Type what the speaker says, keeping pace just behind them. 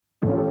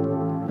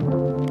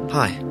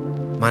Hi,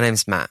 my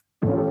name's Matt,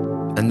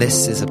 and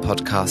this is a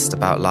podcast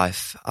about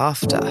life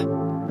after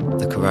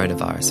the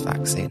coronavirus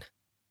vaccine.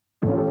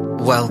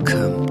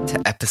 Welcome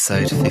to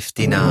episode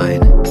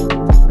 59.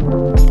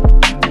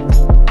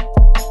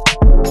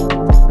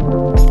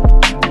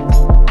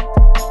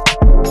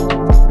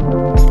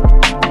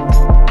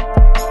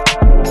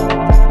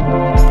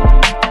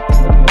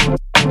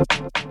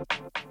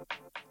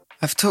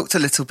 I've talked a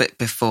little bit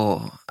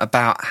before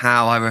about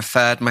how I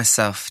referred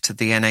myself to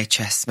the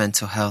NHS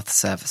mental health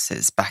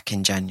services back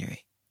in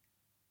January.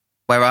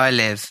 Where I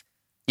live,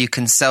 you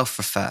can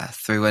self-refer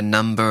through a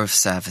number of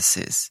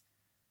services,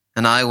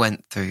 and I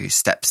went through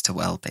Steps to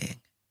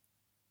Wellbeing.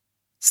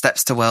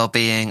 Steps to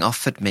Wellbeing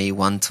offered me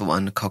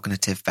one-to-one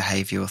cognitive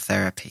behavioural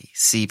therapy,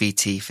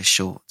 CBT for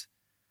short,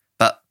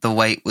 but the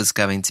wait was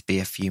going to be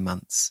a few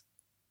months.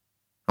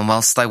 And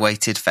whilst I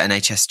waited for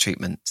NHS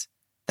treatment,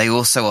 they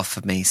also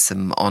offered me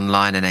some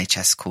online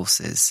NHS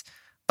courses,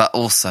 but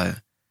also,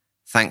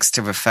 thanks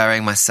to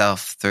referring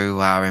myself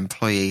through our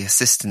employee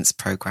assistance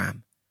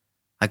programme,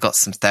 I got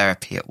some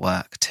therapy at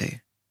work too.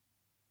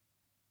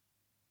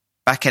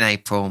 Back in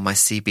April, my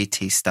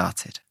CBT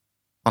started,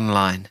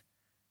 online,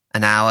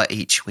 an hour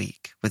each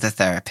week with a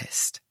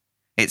therapist.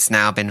 It's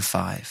now been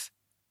 5.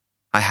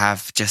 I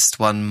have just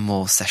one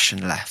more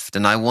session left,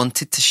 and I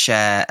wanted to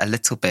share a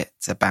little bit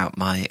about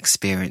my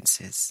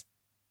experiences.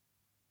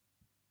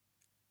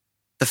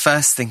 The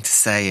first thing to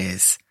say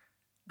is,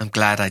 I'm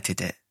glad I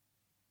did it.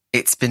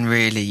 It's been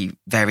really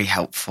very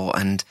helpful,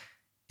 and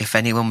if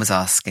anyone was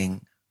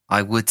asking,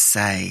 I would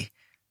say,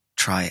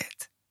 try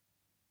it.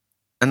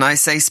 And I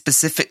say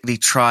specifically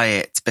try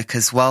it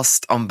because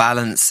whilst on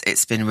balance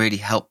it's been really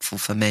helpful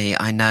for me,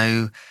 I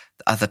know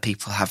that other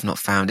people have not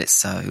found it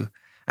so.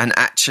 And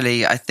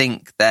actually, I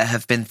think there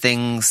have been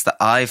things that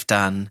I've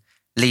done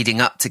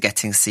leading up to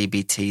getting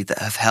CBT that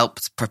have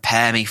helped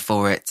prepare me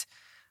for it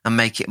and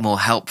make it more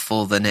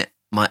helpful than it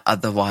might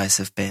otherwise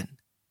have been.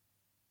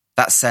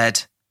 That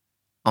said,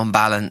 on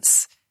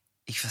balance,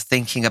 if you're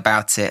thinking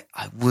about it,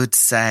 I would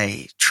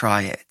say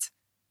try it.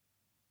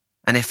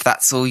 And if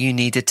that's all you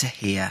needed to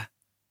hear,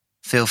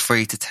 feel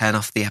free to turn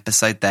off the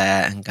episode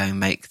there and go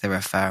make the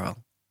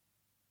referral.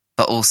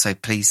 But also,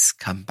 please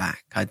come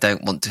back. I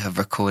don't want to have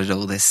recorded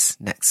all this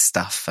next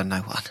stuff for no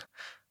one.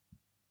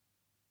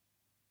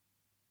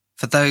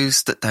 For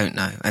those that don't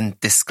know, and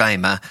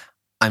disclaimer,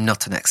 I'm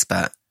not an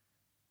expert,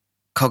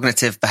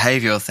 cognitive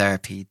behavioural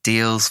therapy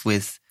deals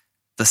with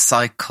the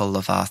cycle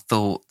of our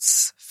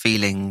thoughts,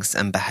 feelings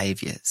and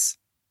behaviours.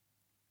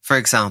 For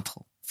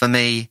example, for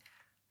me,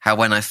 how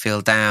when I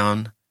feel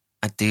down,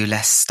 I do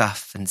less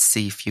stuff and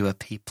see fewer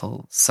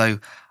people. So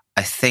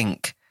I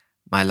think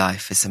my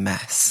life is a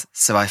mess.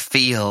 So I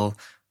feel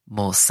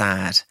more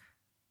sad,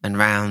 and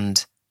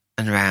round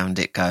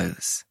it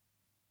goes.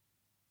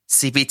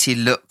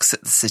 CBT looks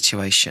at the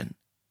situation,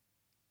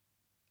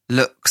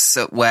 looks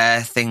at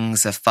where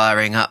things are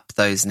firing up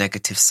those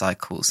negative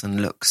cycles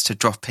and looks to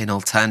drop in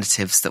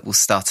alternatives that will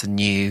start a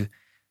new,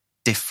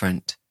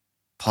 different,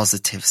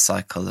 positive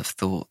cycle of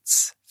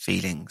thoughts,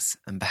 feelings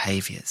and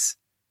behaviours.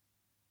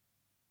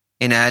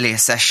 In earlier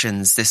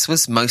sessions, this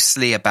was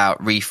mostly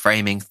about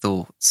reframing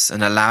thoughts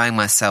and allowing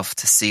myself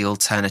to see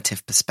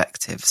alternative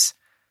perspectives.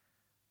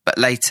 But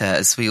later,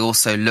 as we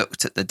also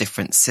looked at the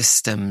different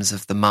systems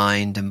of the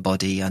mind and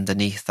body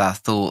underneath our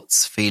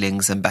thoughts,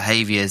 feelings and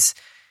behaviours,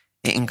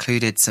 it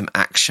included some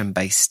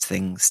action-based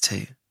things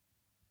too.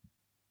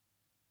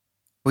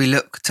 We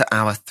looked at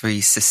our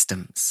 3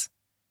 systems,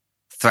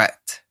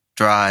 threat,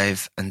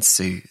 drive and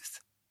soothe,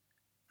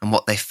 and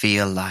what they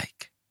feel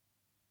like.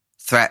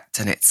 Threat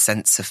and its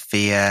sense of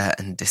fear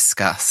and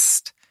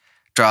disgust,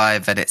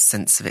 drive and its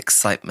sense of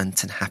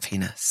excitement and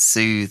happiness,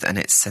 soothe and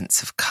its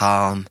sense of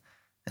calm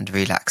and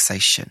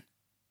relaxation.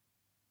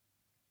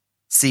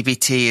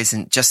 CBT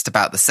isn't just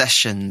about the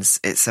sessions,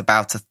 it's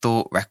about a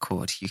thought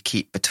record you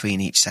keep between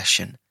each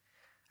session,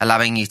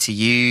 allowing you to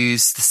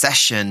use the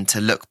session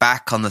to look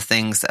back on the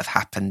things that have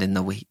happened in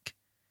the week.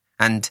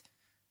 And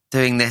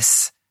doing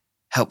this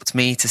helped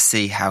me to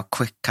see how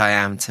quick I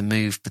am to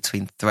move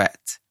between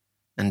threat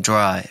and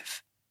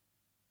drive,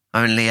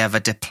 only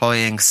ever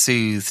deploying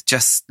soothe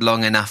just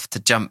long enough to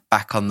jump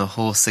back on the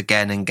horse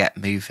again and get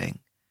moving.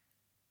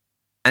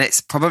 And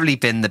it's probably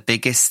been the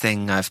biggest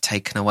thing I've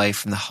taken away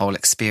from the whole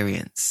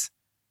experience.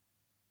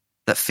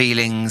 That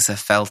feelings are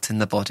felt in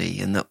the body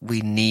and that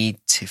we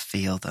need to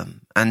feel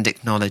them and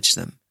acknowledge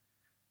them,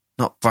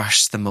 not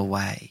brush them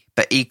away,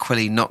 but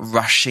equally not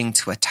rushing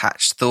to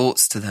attach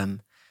thoughts to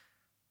them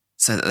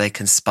so that they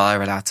can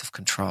spiral out of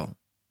control.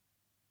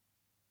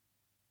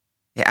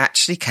 It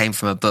actually came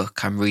from a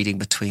book I'm reading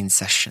between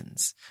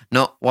sessions,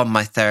 not one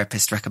my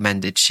therapist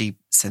recommended. She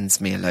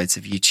sends me loads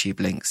of YouTube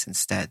links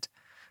instead.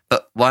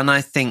 But one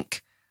I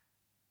think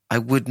I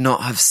would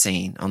not have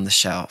seen on the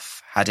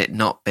shelf had it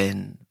not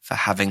been for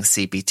having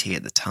CBT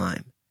at the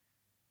time.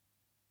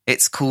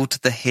 It's called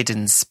The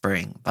Hidden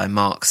Spring by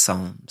Mark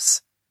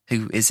Solms,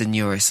 who is a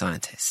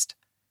neuroscientist.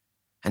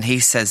 And he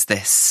says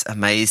this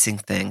amazing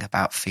thing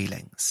about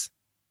feelings.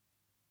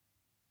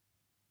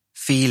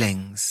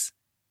 Feelings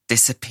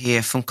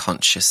disappear from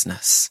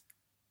consciousness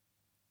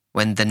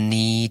when the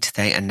need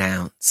they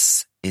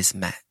announce is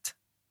met.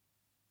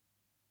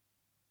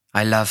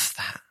 I love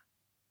that.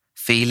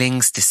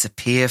 Feelings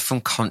disappear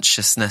from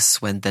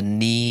consciousness when the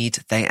need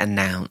they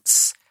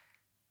announce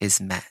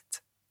is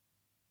met.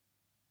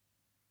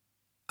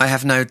 I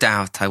have no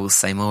doubt I will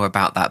say more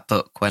about that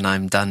book when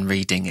I'm done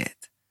reading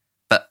it,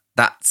 but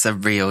that's a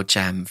real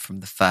gem from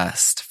the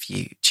first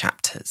few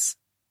chapters.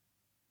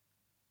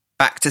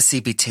 Back to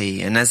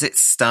CBT, and as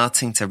it's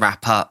starting to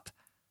wrap up,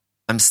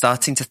 I'm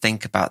starting to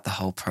think about the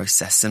whole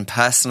process, and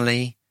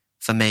personally,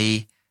 for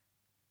me,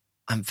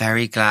 I'm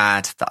very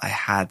glad that I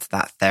had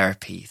that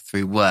therapy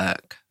through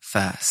work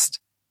first.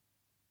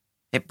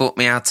 It brought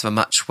me out of a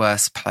much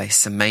worse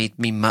place and made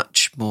me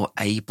much more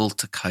able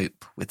to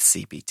cope with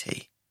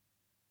CBT.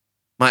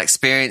 My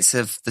experience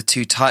of the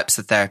two types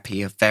of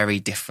therapy are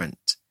very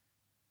different.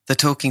 The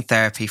talking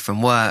therapy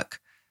from work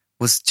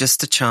was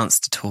just a chance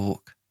to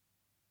talk,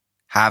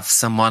 have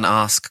someone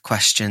ask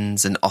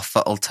questions and offer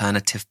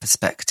alternative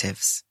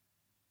perspectives.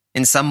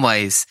 In some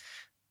ways,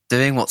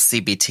 doing what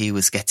CBT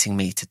was getting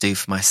me to do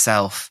for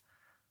myself,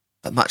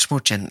 but much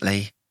more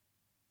gently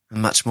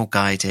and much more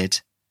guided,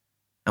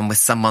 and with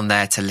someone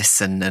there to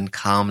listen and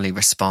calmly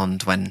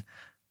respond when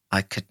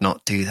I could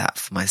not do that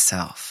for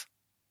myself.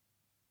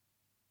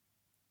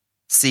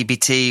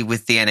 CBT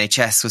with the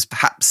NHS was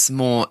perhaps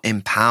more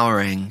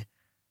empowering,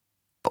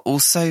 but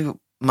also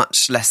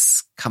much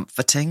less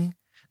comforting.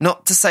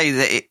 Not to say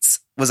that it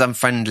was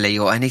unfriendly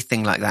or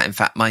anything like that. In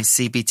fact, my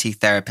CBT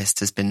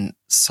therapist has been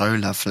so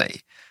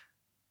lovely,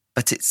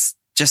 but it's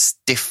just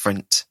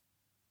different.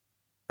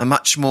 A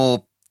much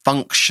more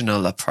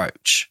functional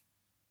approach.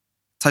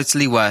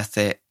 Totally worth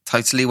it,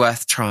 totally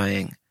worth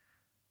trying.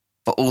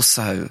 But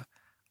also,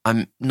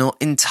 I'm not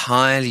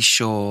entirely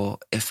sure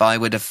if I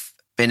would have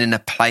been in a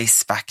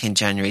place back in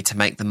January to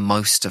make the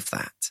most of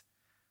that.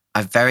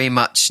 I very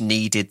much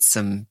needed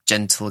some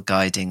gentle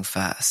guiding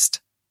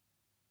first.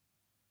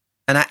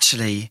 And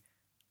actually,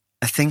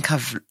 I think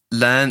I've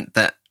learned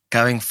that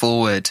going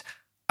forward,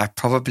 I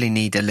probably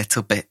need a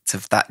little bit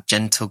of that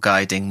gentle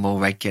guiding more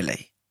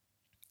regularly.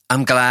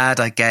 I'm glad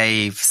I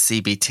gave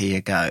CBT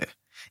a go.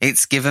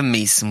 It's given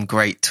me some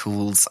great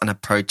tools and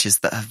approaches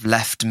that have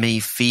left me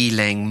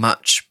feeling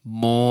much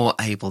more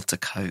able to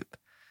cope.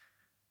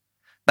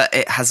 But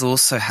it has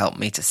also helped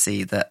me to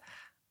see that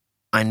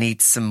I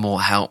need some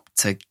more help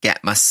to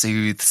get my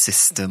soothe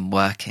system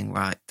working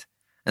right.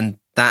 And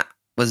that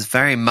was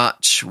very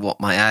much what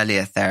my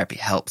earlier therapy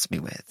helped me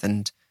with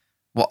and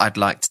what I'd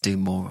like to do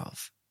more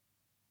of.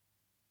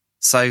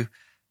 So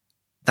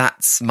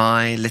that's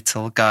my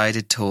little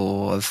guided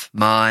tour of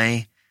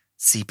my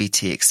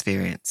CBT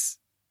experience.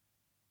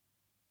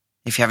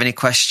 If you have any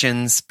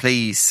questions,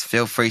 please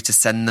feel free to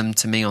send them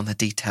to me on the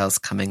details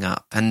coming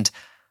up, and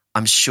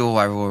I'm sure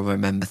I will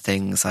remember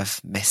things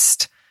I've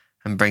missed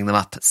and bring them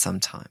up at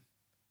some time.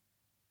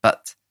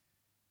 But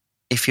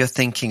if you're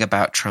thinking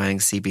about trying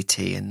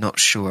CBT and not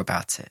sure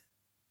about it,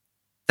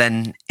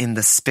 then in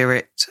the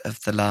spirit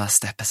of the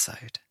last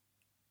episode,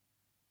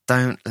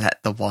 don't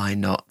let the why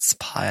nots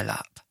pile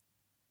up.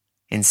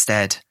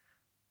 Instead,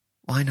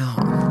 why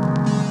not?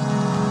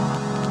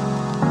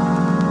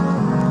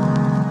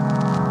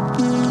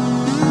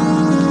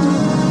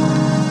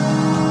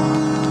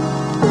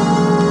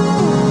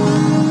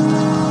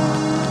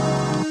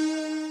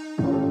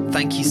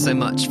 Thank you so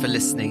much for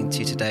listening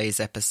to today's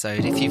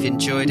episode. If you've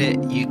enjoyed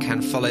it, you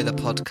can follow the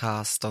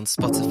podcast on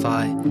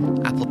Spotify,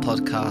 Apple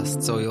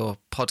Podcasts, or your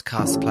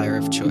podcast player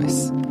of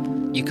choice.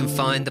 You can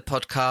find the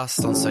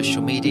podcast on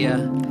social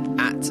media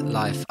at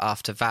Life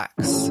After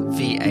Vax,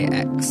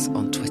 VAX,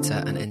 on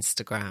Twitter and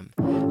Instagram.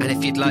 And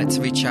if you'd like to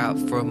reach out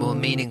for a more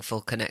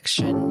meaningful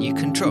connection, you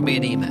can drop me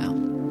an email.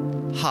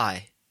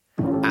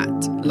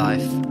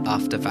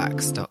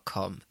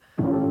 hi@lifeaftervax.com.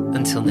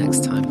 Until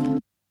next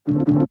time.